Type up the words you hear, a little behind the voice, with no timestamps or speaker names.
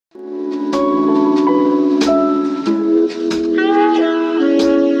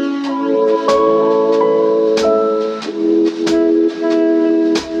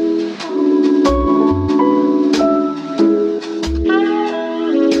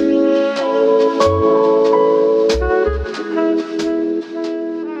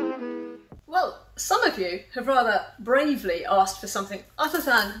have rather bravely asked for something other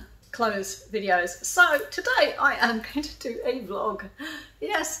than clothes videos. So today I am going to do a vlog.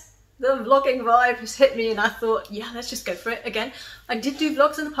 Yes, the vlogging vibe has hit me and I thought, yeah, let's just go for it again. I did do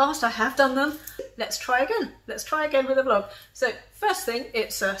vlogs in the past, I have done them. Let's try again. Let's try again with a vlog. So first thing,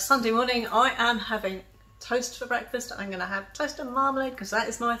 it's a Sunday morning. I am having toast for breakfast. I'm going to have toast and marmalade because that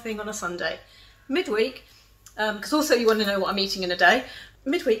is my thing on a Sunday. Midweek, because also you want to know what I'm eating in a day.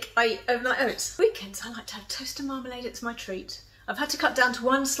 Midweek, I eat overnight oats. Weekends, I like to have toast and marmalade. It's my treat. I've had to cut down to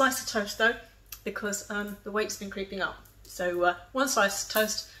one slice of toast though, because the weight's been creeping up. So one slice of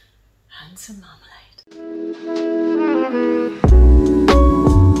toast and some marmalade.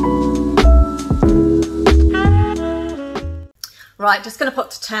 Right, just going to pop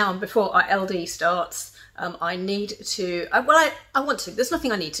to town before our LD starts. I need to, well, I want to, there's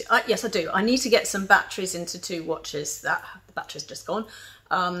nothing I need to, yes I do, I need to get some batteries into 2 watches. The battery's just gone.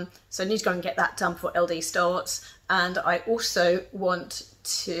 So I need to go and get that done before LD starts. And I also want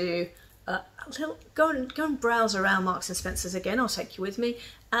to go and browse around Marks and Spencer's again. I'll take you with me.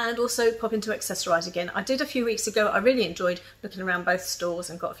 And also pop into ACCESSORIZE again. I did a few weeks ago. I really enjoyed looking around both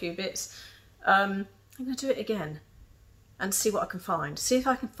stores and got a few bits. I'm going to do it again and see what I can find. See if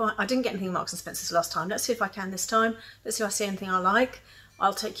I can find, I didn't get anything in Marks and Spencer's last time. Let's see if I can this time. Let's see if I see anything I like.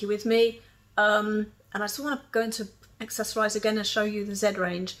 I'll take you with me. And I just want to go into ACCESSORIZE again and show you the Z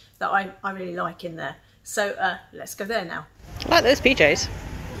range that I really like in there. So let's go there now. I like those PJs.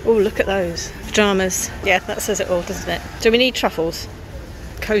 Oh, look at those. Pyjamas. Yeah, that says it all, doesn't it? Do we need truffles?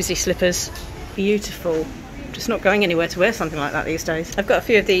 Cosy slippers. Beautiful. Just not going anywhere to wear something like that these days. I've got a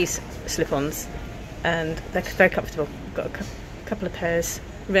few of these slip-ons and they're very comfortable. I've got a couple of pairs,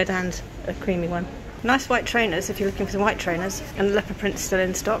 red and a creamy one. Nice white trainers if you're looking for some white trainers, and leopard print still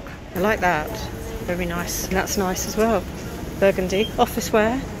in stock. I like that. Very nice. And that's nice as well. Burgundy. Office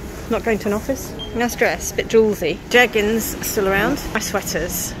wear. Not going to an office. Nice dress, a bit jewelsy. Jeggings still around. My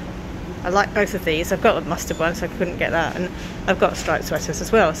sweaters. I like both of these. I've got a mustard one, so I couldn't get that, and I've got striped sweaters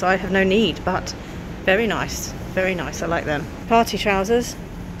as well, so I have no need, but very nice. Very nice. I like them. Party trousers.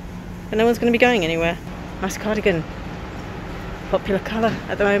 And no one's going to be going anywhere. Nice cardigan. Popular colour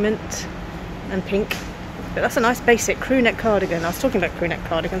at the moment. And pink. But that's a nice basic crew neck cardigan. I was talking about crew neck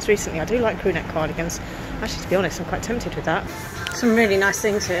cardigans recently. I do like crew neck cardigans. Actually, to be honest, I'm quite tempted with that. Some really nice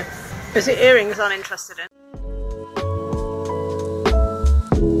things here. Because the earrings I'm interested in.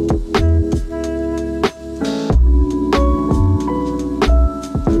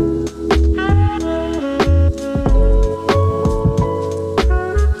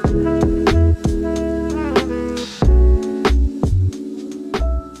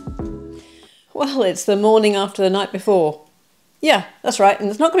 Well, it's the morning after the night before. Yeah, that's right, and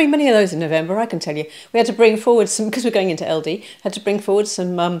there's not going to be many of those in November, I can tell you. We had to bring forward some, because we're going into LD, had to bring forward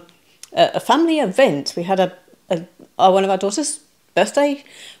some, a family event. We had one of our daughter's birthday.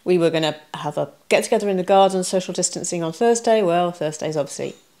 We were going to have a get-together in the garden, social distancing on Thursday. Well, Thursday's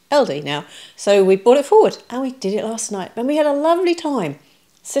obviously LD now. So we brought it forward, and we did it last night. And we had a lovely time.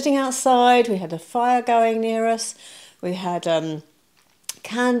 Sitting outside, we had a fire going near us. We had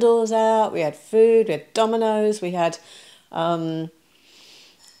candles out, we had food, we had dominoes, we had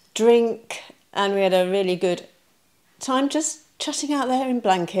drink, and we had a really good time just chatting out there in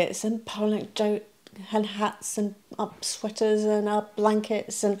blankets and pulling and hats and up sweaters and up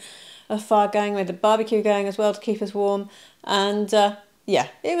blankets, and a fire going. We had the barbecue going as well to keep us warm, and yeah,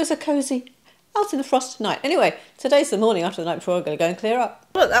 it was a cosy out in the frost night. Anyway, today's the morning after the night before. I'm going to go and clear up.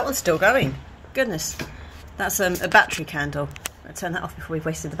 Look, that one's still going. Goodness, that's a battery candle. I turned that off before we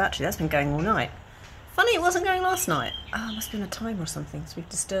wasted the battery. That's been going all night. Funny it wasn't going last night. Oh, it must have been a timer or something, so we've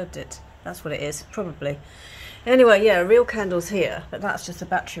disturbed it. That's what it is, probably. Anyway, yeah, real candle's here, but that's just a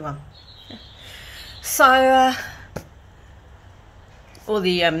battery one. Yeah. So, all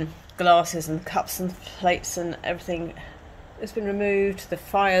the glasses and cups and plates and everything has been removed. The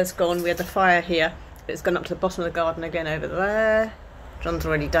fire's gone. We had the fire here, but it's gone up to the bottom of the garden again over there. John's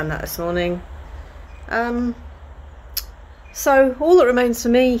already done that this morning. So all that remains for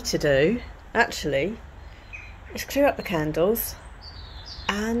me to do, actually, is clear up the candles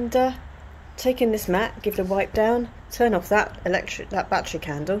and take in this mat, give it a wipe down, turn off that battery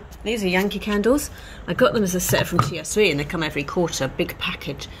candle. These are Yankee candles. I got them as a set from TSV and they come every quarter, big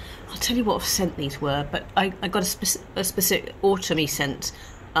package. I'll tell you what scent these were, but I got a specific autumny scent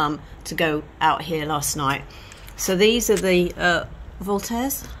to go out here last night. So these are the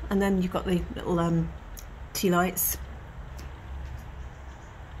Voltaires, and then you've got the little tea lights.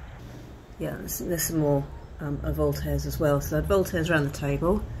 Yeah, there's some more Voltaires as well. So Voltaires around the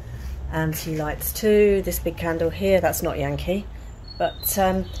table, and tea lights too. This big candle here, that's not Yankee, but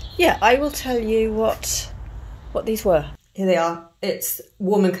yeah, I will tell you what what these were. Here they are. It's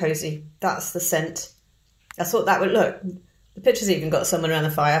warm and cosy. That's the scent. I thought that would look. The picture's even got someone around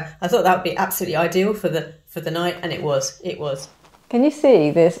the fire. I thought that would be absolutely ideal for the night, and it was. It was. Can you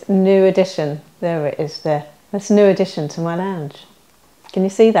see this new addition? There it is. There. That's a new addition to my lounge. Can you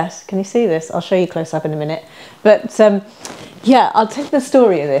see that? Can you see this? I'll show you close up in a minute. But yeah, I'll tell you the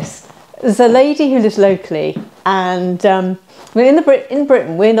story of this. There's a lady who lives locally, and in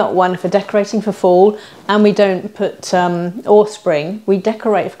Britain, we're not one for decorating for fall, and we don't put, or spring. We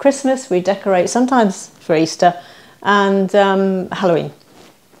decorate for Christmas, we decorate sometimes for Easter, and Halloween.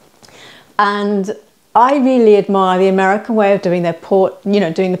 And I really admire the American way of doing their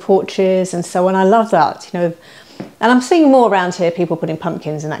doing the porches and so on. I love that, and I'm seeing more around here, people putting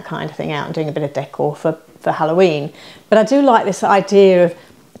pumpkins and that kind of thing out and doing a bit of decor for Halloween. But I do like this idea of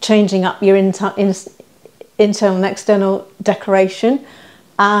changing up your internal and external decoration,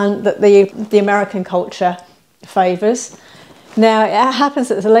 and that the American culture favours. Now, it happens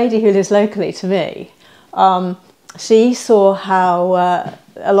that there's a lady who lives locally to me. She saw how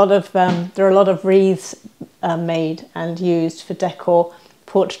there are a lot of wreaths made and used for decor,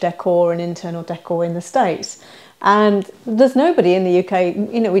 porch decor and internal decor in the States. And there's nobody in the UK,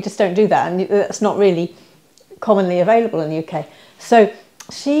 we just don't do that, and that's not really commonly available in the UK. So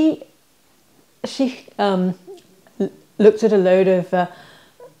she looked at a load of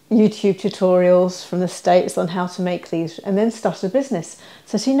YouTube tutorials from the States on how to make these, and then started a business.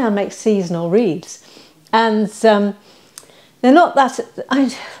 So she now makes seasonal wreaths, and they're not that.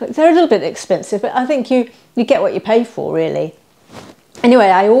 They're a little bit expensive, but I think you get what you pay for, really. Anyway,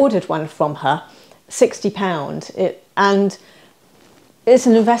 I ordered one from her, £60, and it's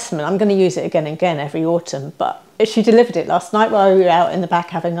an investment. I'm going to use it again and again every autumn, but she delivered it last night while we were out in the back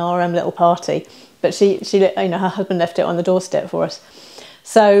having our little party. But she, her husband left it on the doorstep for us.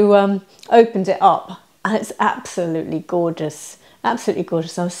 So opened it up, and it's absolutely gorgeous. Absolutely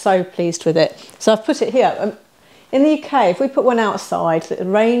gorgeous. I'm so pleased with it. So I've put it here. In the UK, if we put one outside, the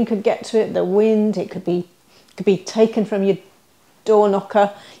rain could get to it, the wind, it could be taken from your door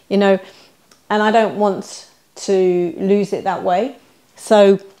knocker, and I don't want to lose it that way.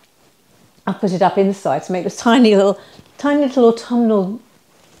 So I've put it up inside to make this tiny little autumnal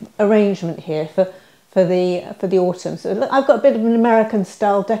arrangement here for the autumn. So look, I've got a bit of an American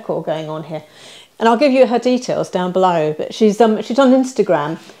style decor going on here, and I'll give you her details down below. But she's on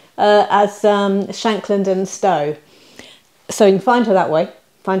Instagram as SHANKLAND and STOWE, so you can find her that way.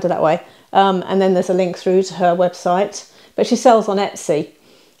 And then there's a link through to her website. But she sells on Etsy,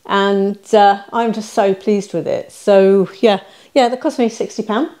 and I'm just so pleased with it. So yeah, that cost me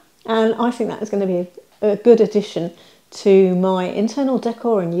 £60, and I think that is going to be a good addition to my internal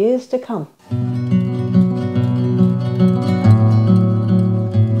decor in years to come.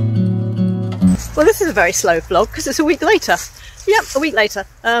 Well, this is a very slow vlog because it's a week later. Yep, a week later.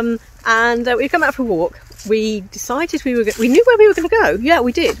 And we've come out for a walk. We decided we knew where we were going to go. Yeah,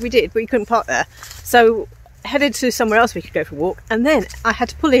 we did, but we couldn't park there. So headed to somewhere else we could go for a walk, and then I had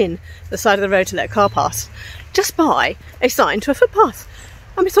to pull in the side of the road to let a car pass, just by a sign to a footpath.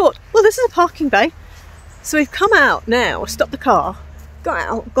 And we thought, well, this is a parking bay. So we've come out now, stopped the car, got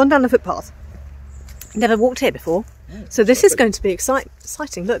out, gone down the footpath. Never walked here before. So this is going to be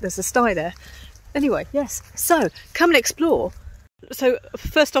exciting. Look, there's a sty there. Anyway, yes. So come and explore. So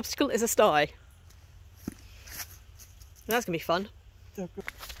first obstacle is a sty. That's going to be fun.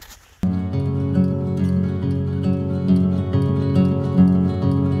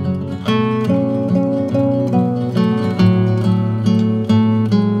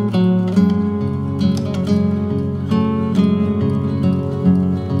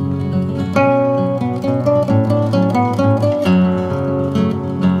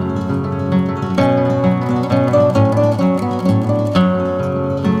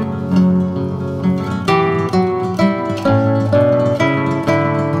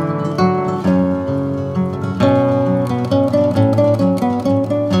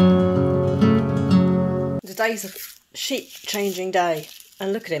 Today's a sheep changing day,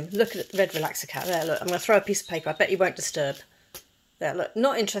 and look at him, look at the red relaxer cat there. Look, I'm going to throw a piece of paper, I bet he won't disturb. There, look,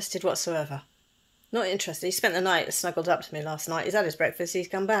 not interested whatsoever, not interested. He spent the night snuggled up to me last night. He's had his breakfast, he's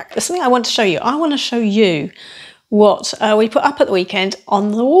come back. There's something I want to show you. I want to show you what we put up at the weekend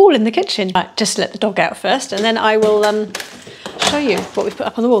on the wall in the kitchen. Right, just let the dog out first, and then I will show you what we put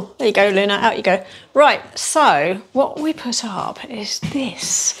up on the wall. There you go, Luna, out you go. Right, so what we put up is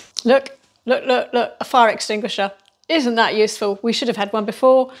this. Look, a fire extinguisher. Isn't that useful? We should have had one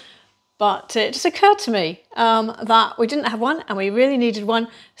before, but it just occurred to me that we didn't have one and we really needed one.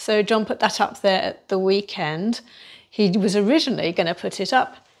 So John put that up there at the weekend. He was originally going to put it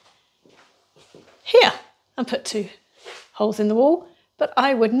up here, and put 2 holes in the wall, but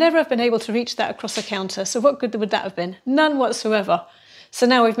I would never have been able to reach that across a counter. So what good would that have been? None whatsoever. So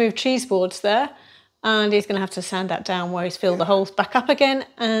now we've moved cheese boards there, and he's going to have to sand that down where he's filled the holes back up again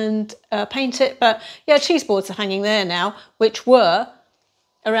and paint it. But yeah, cheese boards are hanging there now, which were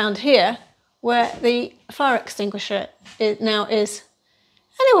around here where the fire extinguisher now is.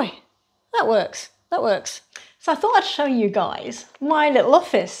 Anyway, that works. That works. So I thought I'd show you guys my little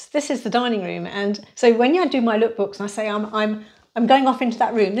office. This is the dining room, and so when I do my lookbooks and I say I'm going off into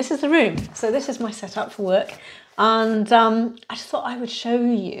that room, this is the room. So this is my setup for work, and I just thought I would show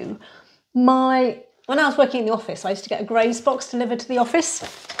you my. When I was working in the office, I used to get a GRAZE box delivered to the office.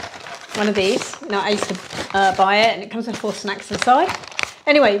 One of these. You know, I used to buy it, and it comes with 4 snacks inside.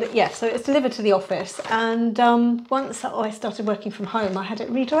 Anyway, but yeah, so it's delivered to the office, and once I started working from home, I had it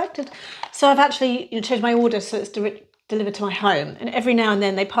redirected. So I've actually changed my order so it's delivered to my home, and every now and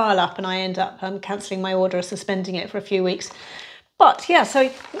then they pile up and I end up cancelling my order or suspending it for a few weeks. But yeah, so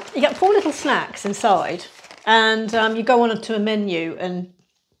you get 4 little snacks inside, and you go on to a menu and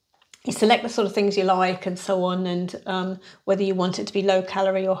you select the sort of things you like and so on, and whether you want it to be low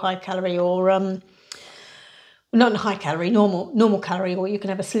calorie or high calorie, or not high calorie, normal calorie, or you can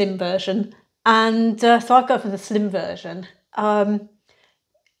have a slim version. And so I've gone for the slim version. I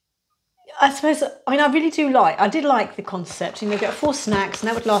suppose, I mean, I did like the concept. You know, get 4 snacks, and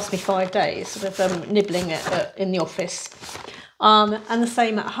that would last me 5 days, sort of nibbling it in the office, and the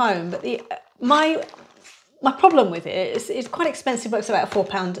same at home. But my problem with it is it's quite expensive. It's about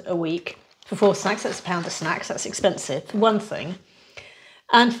 £4 a week for 4 snacks. That's £1 a snack. So that's expensive, for one thing.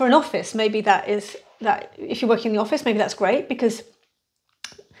 And for an office, maybe that if you're working in the office, maybe that's great, because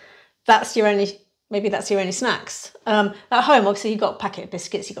that's your only snacks. At home, obviously, you've got a packet of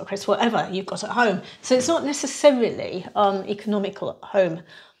biscuits, you've got crisps, whatever you've got at home. So it's not necessarily economical at home.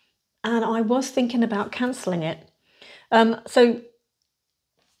 And I was thinking about cancelling it. So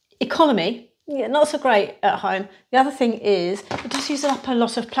economy, yeah, not so great at home. The other thing is it does use up a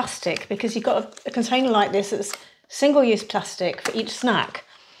lot of plastic, because you've got a container like this that's single-use plastic for each snack.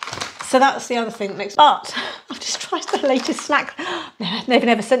 So that's the other thing that makes. But I've just tried the latest snack. They've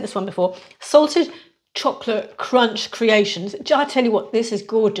never sent this one before. Salted chocolate crunch creations. I tell you what, this is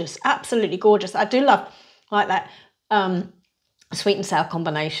gorgeous. Absolutely gorgeous. I do love like that sweet and sour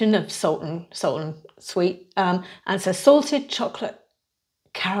combination of salt and sweet. And so salted chocolate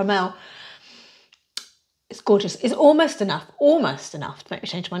caramel. It's gorgeous. It's almost enough to make me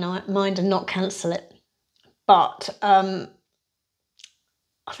change my mind and not cancel it. But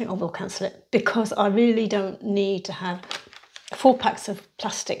I think I will cancel it, because I really don't need to have 4 packs of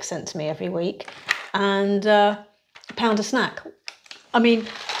plastic sent to me every week and £1 a snack. I mean,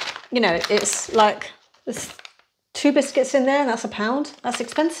 you know, it's like there's 2 biscuits in there and that's £1. That's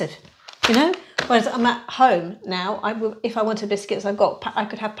expensive, you know? Whereas I'm at home now, if I wanted biscuits, I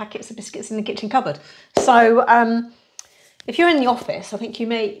could have packets of biscuits in the kitchen cupboard. So if you're in the office, I think you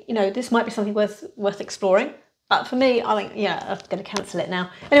may, you know, this might be something worth exploring. But for me, I think, yeah, I'm going to cancel it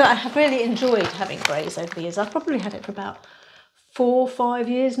now. Anyway, I have really enjoyed having GRAZE over the years. I've probably had it for about 4 or 5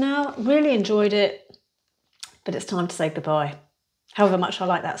 years now. Really enjoyed it, but it's time to say goodbye. However much I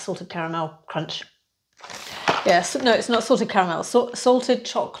like that salted caramel crunch. Yes, no, it's not salted caramel, salted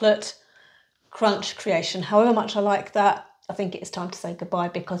chocolate crunch creation. However much I like that, I think it's time to say goodbye,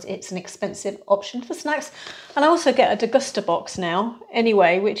 because it's an expensive option for snacks. And I also get a deguster box now,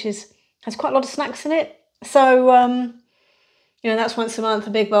 anyway, which has quite a lot of snacks in it. So, you know, that's once a month,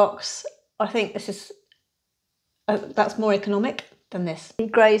 a big box. I think this is, that's more economic than this.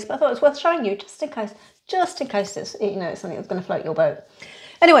 GRAZE, but I thought it was worth showing you, just in case it's, you know, it's something that's going to float your boat.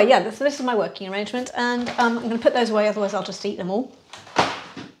 Anyway, yeah, so this is my working arrangement, and I'm going to put those away, otherwise I'll just eat them all.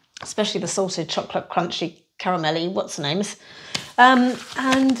 Especially the salted chocolate crunchy caramelly, what's the names.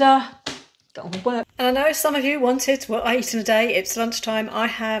 Get on with work. And I know some of you wanted what I eat in a day. It's lunchtime. I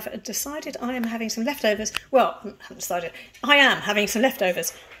have decided I am having some leftovers. Well, I haven't decided. I am having some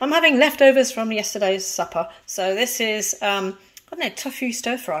leftovers. I'm having leftovers from yesterday's supper. So this is, I don't know, tofu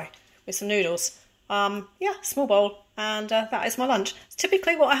stir fry with some noodles. Yeah, small bowl. And that is my lunch.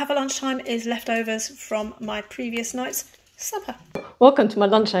 Typically what I have at lunchtime is leftovers from my previous night's supper. Welcome to my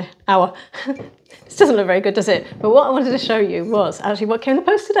lunch hour. This doesn't look very good, does it? But what I wanted to show you was actually what came in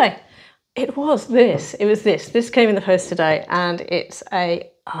the post today. It was this. This came in the post today, and it's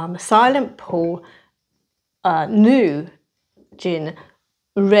a Silent Pool new gin,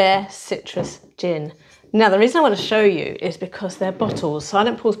 rare citrus gin. Now, the reason I want to show you is because they're bottles,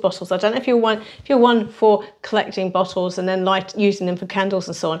 Silent Pool's bottles. I don't know if you're one for collecting bottles and then using them for candles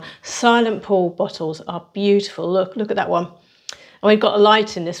and so on. Silent Pool bottles are beautiful. Look at that one. And we've got a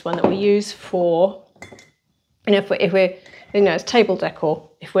light in this one that we use for you know, if we're, you know, it's table decor.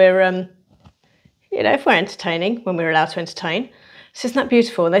 If we're, you know, if we're entertaining, when we're allowed to entertain. So isn't that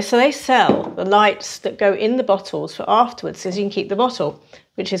beautiful? So they sell the lights that go in the bottles for afterwards, so you can keep the bottle,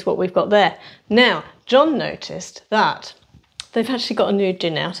 which is what we've got there. Now, John noticed that they've actually got a new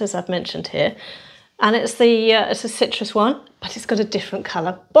gin out, as I've mentioned here, and it's a citrus one, but it's got a different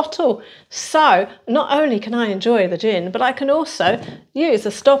colour bottle. So not only can I enjoy the gin, but I can also use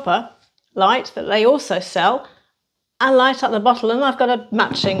a stopper light that they also sell and light up the bottle, and I've got a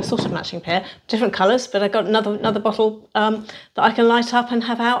matching, sort of matching pair, different colours, but I've got another bottle that I can light up and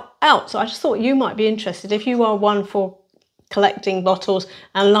have out. So I just thought you might be interested. If you are one for collecting bottles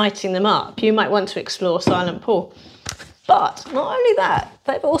and lighting them up, you might want to explore Silent Pool. But not only that,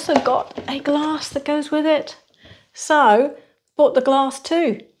 they've also got a glass that goes with it. So bought the glass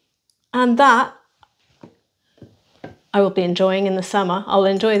too, and that I will be enjoying in the summer. I'll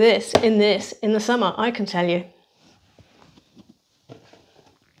enjoy this in the summer, I can tell you.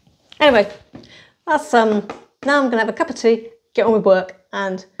 Anyway, that's now I'm gonna have a cup of tea, get on with work,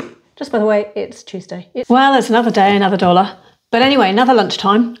 and just by the way, it's Tuesday. Well, it's another day, another dollar. But anyway, another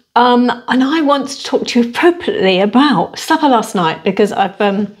lunchtime. And I want to talk to you appropriately about supper last night, because I've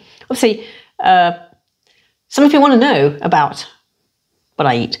obviously some of you want to know about what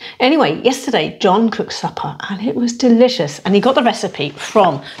I eat. Anyway, yesterday John cooked supper and it was delicious, and he got the recipe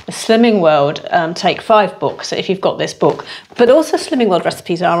from the Slimming World Take 5 book, so if you've got this book, but also Slimming World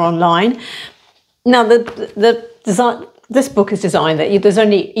recipes are online. Now the design, this book is designed that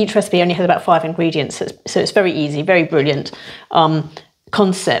each recipe only has about 5 ingredients, so it's very easy, very brilliant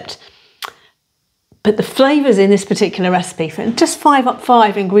concept. But the flavours in this particular recipe, for just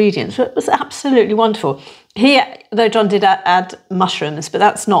 5 ingredients, it was absolutely wonderful. Here, though, John did add mushrooms, but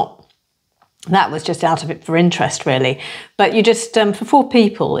that was just out of it for interest, really. But you just, for 4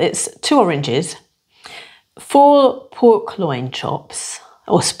 people, it's 2 oranges, 4 pork loin chops,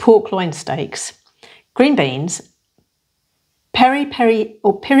 or pork loin steaks, green beans, peri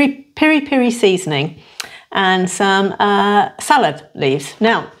peri seasoning, and some salad leaves.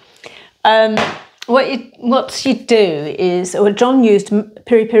 Now, what you do is, well, John used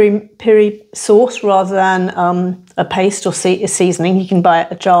peri sauce rather than a paste or seasoning. You can buy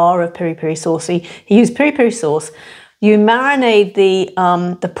a jar of peri sauce. He used peri sauce. You marinate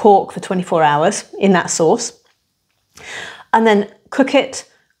the pork for 24 hours in that sauce, and then cook it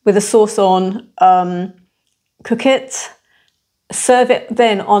with the sauce on. Cook it. Serve it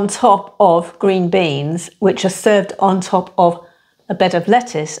then on top of green beans, which are served on top of a bed of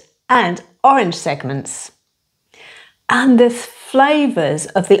lettuce and orange segments. And the flavours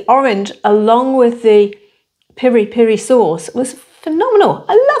of the orange along with the peri sauce was phenomenal.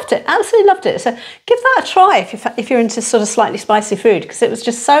 I loved it, absolutely loved it. So give that a try if you're into sort of slightly spicy food, because it was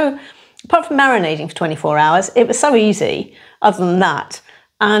just so, apart from marinating for 24 hours, it was so easy other than that,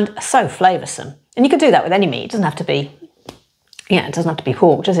 and so flavoursome. And you could do that with any meat. It doesn't have to be, yeah, it doesn't have to be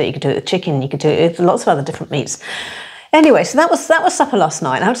pork, does it? You could do it with chicken, you could do it with lots of other different meats. Anyway, so that was supper last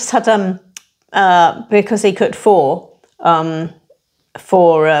night. I just had because he cooked 4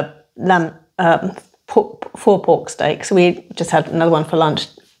 pork steaks. So we just had another one for lunch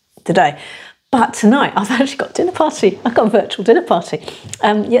today. But tonight I've actually got a dinner party. I've got a virtual dinner party.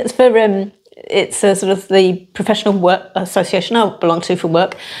 Yeah, it's sort of the professional work association I belong to for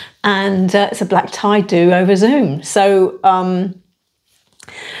work, and it's a black tie do over Zoom. So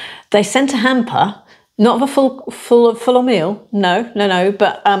they sent a hamper. Not of a full meal, no,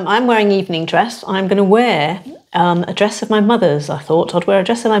 but I'm wearing evening dress. I'm going to wear a dress of my mother's. I thought I'd wear a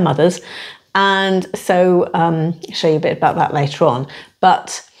dress of my mother's, and so I'll show you a bit about that later on.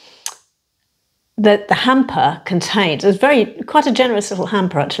 But the hamper contains, it's quite a generous little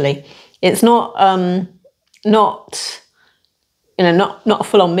hamper actually. It's not a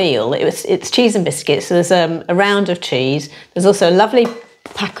full-on meal. It's cheese and biscuits. So there's a round of cheese. There's also a lovely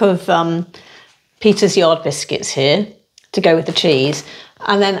pack of Peter's Yard biscuits here to go with the cheese.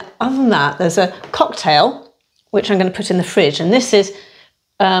 And then other than that, there's a cocktail, which I'm going to put in the fridge. And this is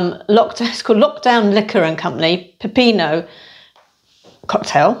it's called Lockdown Liquor and Company Pepino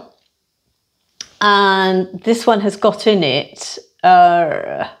cocktail. And this one has got in it,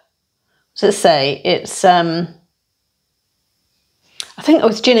 what does it say? It's, I think,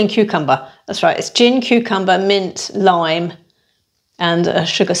 it's gin and cucumber. That's right. It's gin, cucumber, mint, lime, and a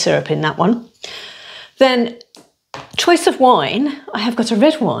sugar syrup in that one. Then, choice of wine, I have got a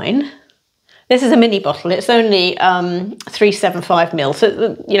red wine. This is a mini bottle. It's only 375 ml.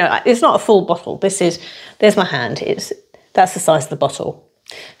 So, you know, it's not a full bottle. There's my hand. That's the size of the bottle.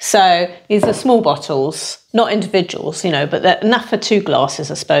 So these are small bottles, not individuals, you know, but they're enough for 2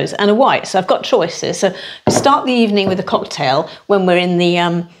 glasses, I suppose, and a white. So I've got choices. So we start the evening with a cocktail when we're in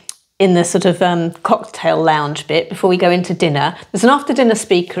the sort of cocktail lounge bit before we go into dinner. There's an after dinner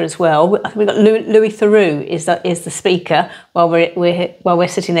speaker as well. I think we've got Louis Theroux is the speaker while we're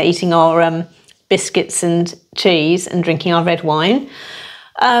sitting there eating our biscuits and cheese and drinking our red wine.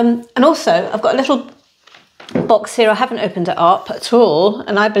 And also I've got a little box here. I haven't opened it up at all,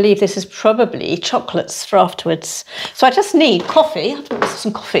 and I believe this is probably chocolates for afterwards. So I just need coffee. I have to make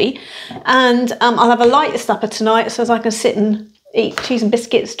some coffee, and I'll have a light supper tonight so as I can sit and eat cheese and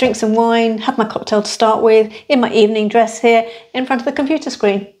biscuits, drink some wine, have my cocktail to start with, in my evening dress here in front of the computer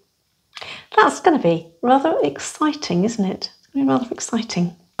screen. That's going to be rather exciting, isn't it? It's going to be rather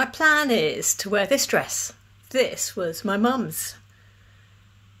exciting. My plan is to wear this dress. This was my mum's.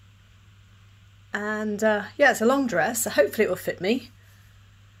 And yeah, it's a long dress, so hopefully it will fit me.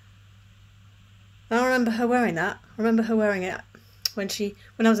 I remember her wearing that. I remember her wearing it when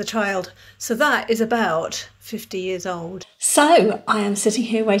I was a child. So that is about 50 years old. So I am sitting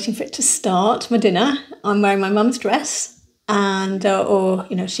here waiting for it to start my dinner. I'm wearing my mum's dress, and or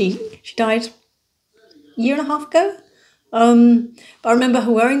you know, she died a year and a half ago. But I remember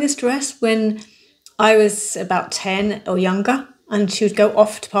her wearing this dress when I was about 10 or younger, and she would go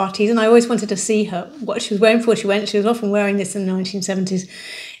off to parties, and I always wanted to see her, what she was wearing before she went. She was often wearing this in the 1970s.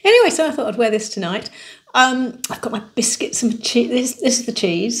 Anyway, so I thought I'd wear this tonight. I've got my biscuits and cheese. This is the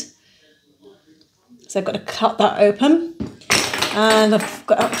cheese. So I've got to cut that open. And I've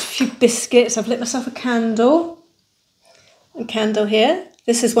got a few biscuits. I've lit myself a candle. A candle here.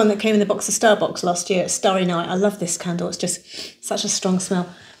 This is one that came in the box of Starbucks last year. It's Starry Night. I love this candle. It's just such a strong smell.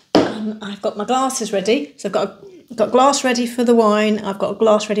 I've got my glasses ready. So I've got a glass ready for the wine. I've got a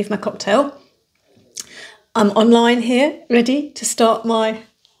glass ready for my cocktail. I'm online here, ready to start my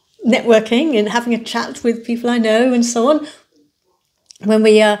networking and having a chat with people I know and so on when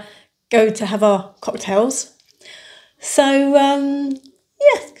we go to have our cocktails. So, yeah,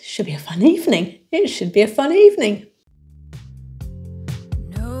 it should be a fun evening. It should be a fun evening.